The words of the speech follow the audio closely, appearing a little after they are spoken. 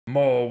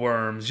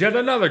Moleworms, yet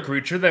another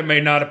creature that may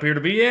not appear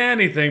to be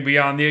anything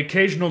beyond the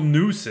occasional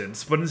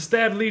nuisance, but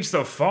instead leads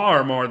to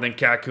far more than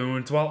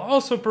cocoons, while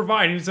also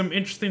providing some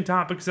interesting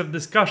topics of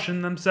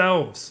discussion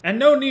themselves. And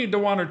no need to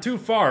wander too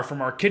far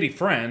from our kitty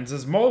friends,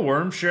 as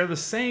moleworms share the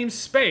same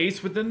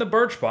space within the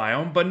birch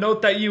biome, but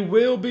note that you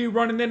will be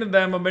running into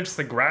them amidst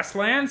the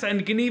grasslands,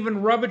 and can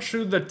even rummage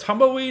through the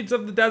tumbleweeds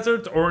of the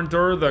desert or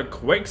endure the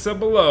quakes of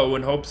below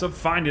in hopes of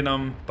finding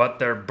them. But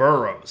their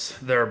burrows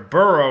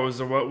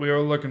are what we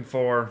are looking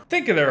for.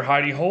 Think of their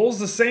hidey holes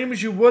the same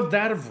as you would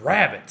that of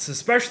rabbits,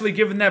 especially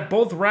given that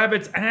both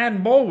rabbits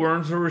and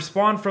moleworms will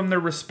respawn from their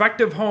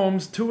respective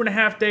homes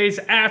 2.5 days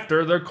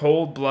after their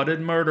cold-blooded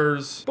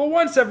murders. But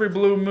once every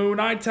blue moon,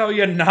 I tell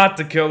you not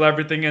to kill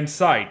everything in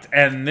sight,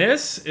 and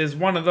this is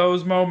one of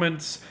those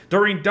moments.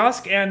 During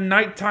dusk and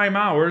nighttime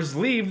hours,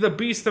 leave the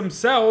beasts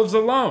themselves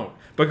alone,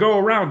 but go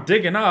around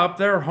digging up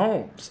their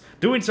homes.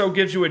 Doing so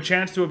gives you a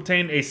chance to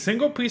obtain a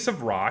single piece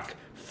of rock,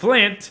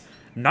 flint,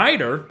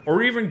 niter,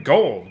 or even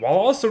gold, while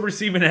also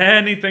receiving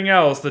anything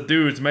else the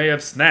dudes may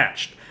have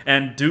snatched.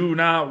 And do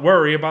not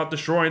worry about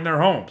destroying their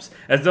homes,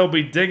 as they'll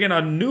be digging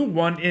a new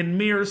one in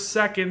mere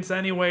seconds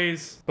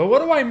anyways. But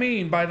what do I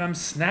mean by them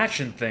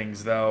snatching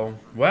things though?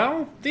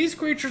 Well, these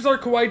creatures are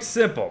quite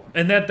simple,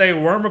 in that they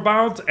worm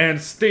about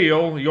and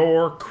steal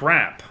your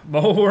crap.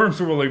 Moleworms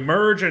will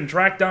emerge and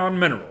track down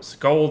minerals,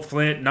 gold,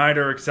 flint,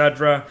 niter,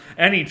 etc.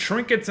 Any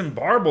trinkets and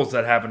baubles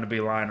that happen to be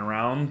lying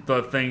around,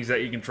 the things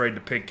that you can trade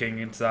to Pig King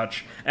and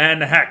such.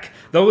 And heck,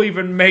 they'll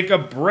even make a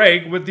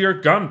break with your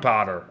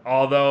gunpowder,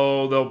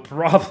 although they'll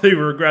probably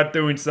regret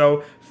doing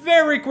so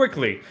very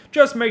quickly.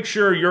 Just make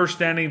sure you're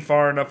standing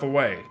far enough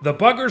away. The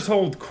buggers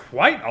hold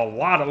quite a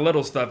lot of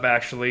little stuff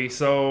actually,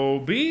 so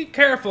be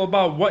careful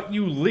about what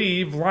you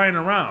leave lying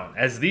around,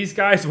 as these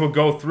guys will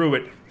go through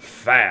it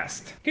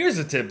fast. Here's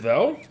a tip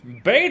though,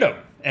 bait them.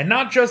 And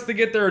not just to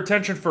get their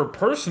attention for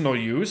personal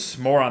use,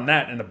 more on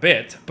that in a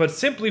bit, but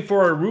simply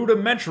for a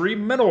rudimentary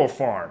mineral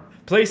farm.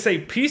 Place a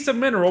piece of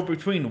mineral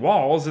between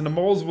walls and the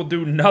moles will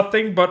do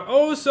nothing but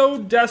oh so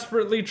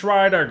desperately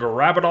try to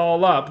grab it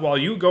all up while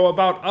you go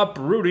about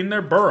uprooting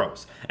their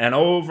burrows. And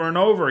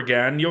over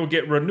again, you'll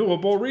get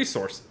renewable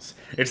resources.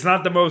 It's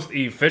not the most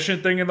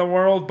efficient thing in the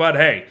world, but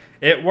hey,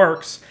 it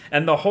works.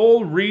 And the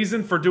whole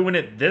reason for doing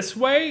it this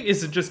way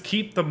is to just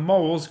keep the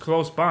moles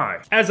close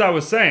by. As I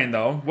was saying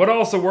though, what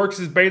also works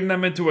is baiting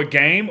them into a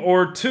game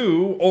or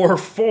 2 or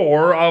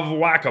 4 of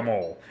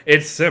Guacamole.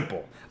 It's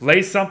simple.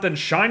 Lay something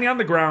shiny on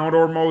the ground,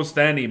 or most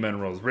any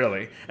minerals,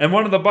 really, and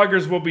one of the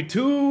buggers will be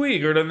too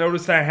eager to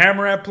notice the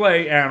hammer at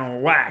play,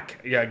 and whack,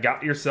 you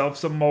got yourself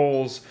some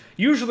moles.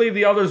 Usually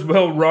the others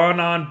will run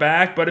on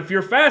back, but if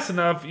you're fast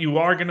enough, you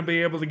are going to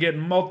be able to get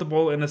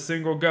multiple in a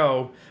single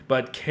go.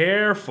 But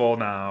careful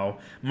now.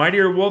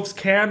 Mightier wolves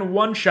can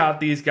one-shot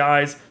these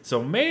guys,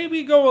 so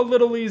maybe go a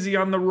little easy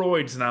on the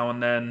roids now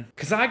and then.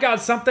 Cause I got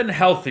something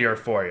healthier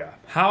for you.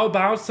 How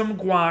about some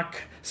guac?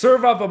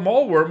 Serve up a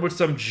moleworm with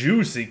some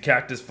juicy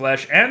cactus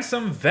flesh and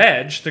some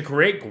veg to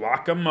create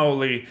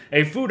guacamole,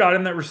 a food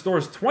item that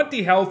restores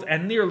 20 health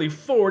and nearly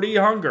 40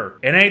 hunger.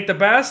 It ain't the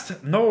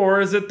best,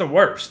 nor is it the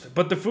worst,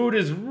 but the food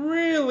is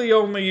really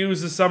only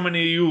used to summon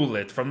a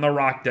Eulit from the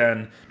rock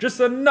den,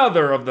 just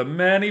another of the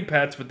many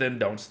pets within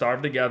Don't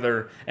Starve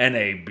Together, and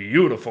a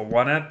beautiful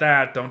one at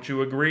that, don't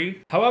you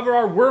agree? However,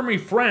 our wormy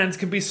friends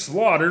can be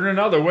slaughtered in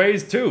other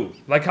ways too,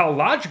 like how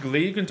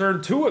logically you can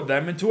turn 2 of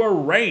them into a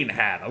rain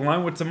hat,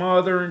 along with some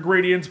other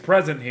ingredients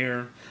present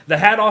here. The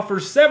hat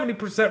offers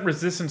 70%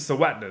 resistance to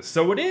wetness,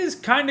 so it is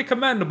kinda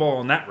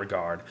commendable in that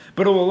regard,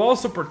 but it will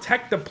also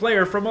protect the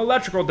player from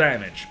electrical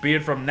damage, be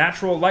it from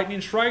natural lightning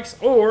strikes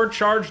or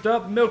charged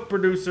up milk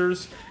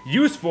producers.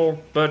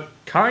 Useful, but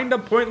kinda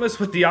pointless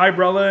with the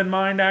umbrella in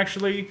mind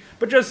actually,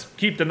 but just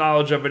keep the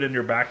knowledge of it in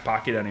your back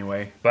pocket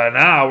anyway. But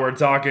now we're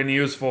talking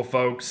useful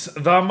folks.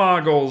 The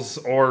Moggles,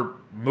 or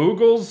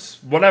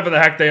Moogles, whatever the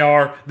heck they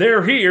are,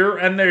 they're here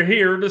and they're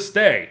here to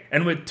stay.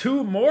 And with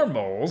 2 more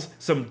moles,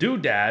 some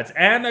doodads,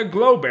 and a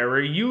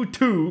glowberry, you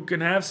too can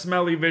have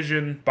smelly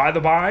vision. By the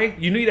by,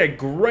 you need a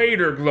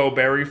greater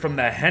glowberry from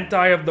the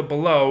hentai of the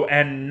below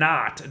and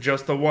not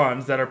just the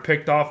ones that are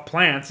picked off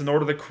plants in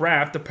order to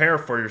craft a pair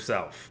for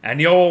yourself. And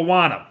you'll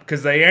want them,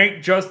 because they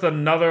ain't just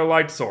another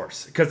light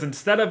source. Because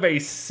instead of a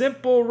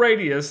simple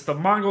radius, the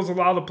Mongols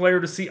allow the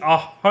player to see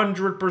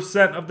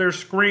 100% of their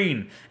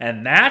screen.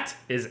 And that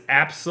is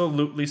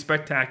absolutely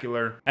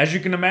spectacular. As you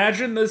can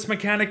imagine, this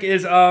mechanic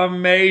is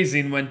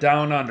amazing when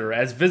down under,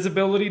 as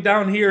visibility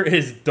down here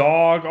is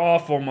dog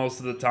awful most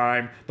of the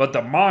time, but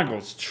the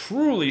Mongols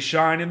truly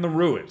shine in the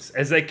ruins,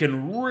 as they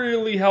can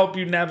really help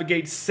you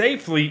navigate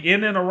safely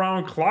in and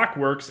around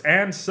clockworks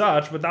and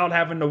such without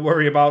having to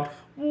worry about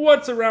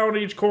what's around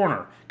each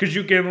corner, because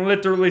you can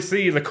literally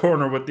see the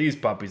corner with these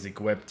puppies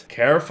equipped.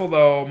 Careful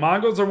though,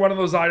 Mongols are one of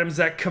those items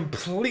that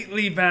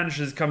completely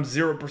vanishes come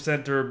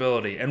 0%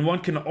 durability, and one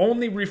can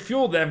only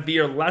refuel them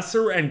via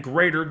lesser and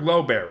greater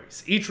glow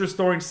berries, each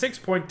restoring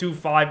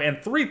 6.25 and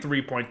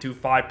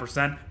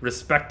 3.25%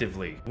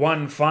 respectively.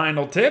 One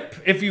final tip,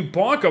 if you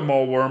bonk a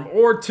moleworm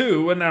or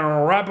two and then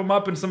wrap them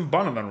up in some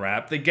banana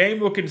wrap, the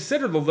game will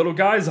consider the little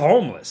guys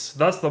homeless.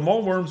 Thus the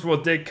moleworms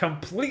will dig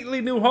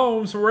completely new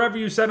homes wherever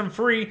you set them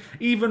free,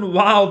 even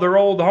while their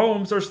old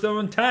homes are still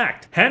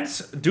intact. Hence,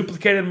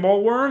 duplicated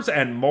moleworms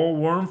and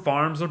moleworm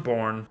farms are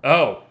born.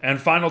 Oh, and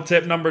final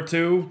tip number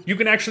 2, you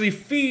can actually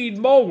feed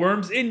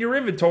moleworms in your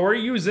inventory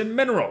using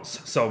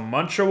minerals. So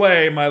munch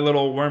away, my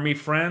little wormy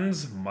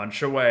friends,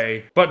 munch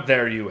away. But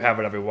there you have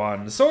it,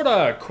 everyone.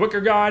 Sorta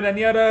quicker guide and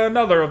yet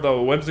another of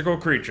the whimsical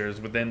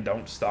creatures within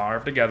Don't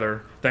Starve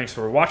Together. Thanks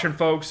for watching,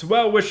 folks.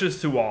 Well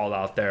wishes to all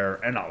out there,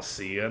 and I'll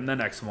see you in the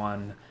next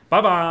one.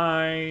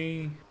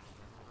 Bye-bye!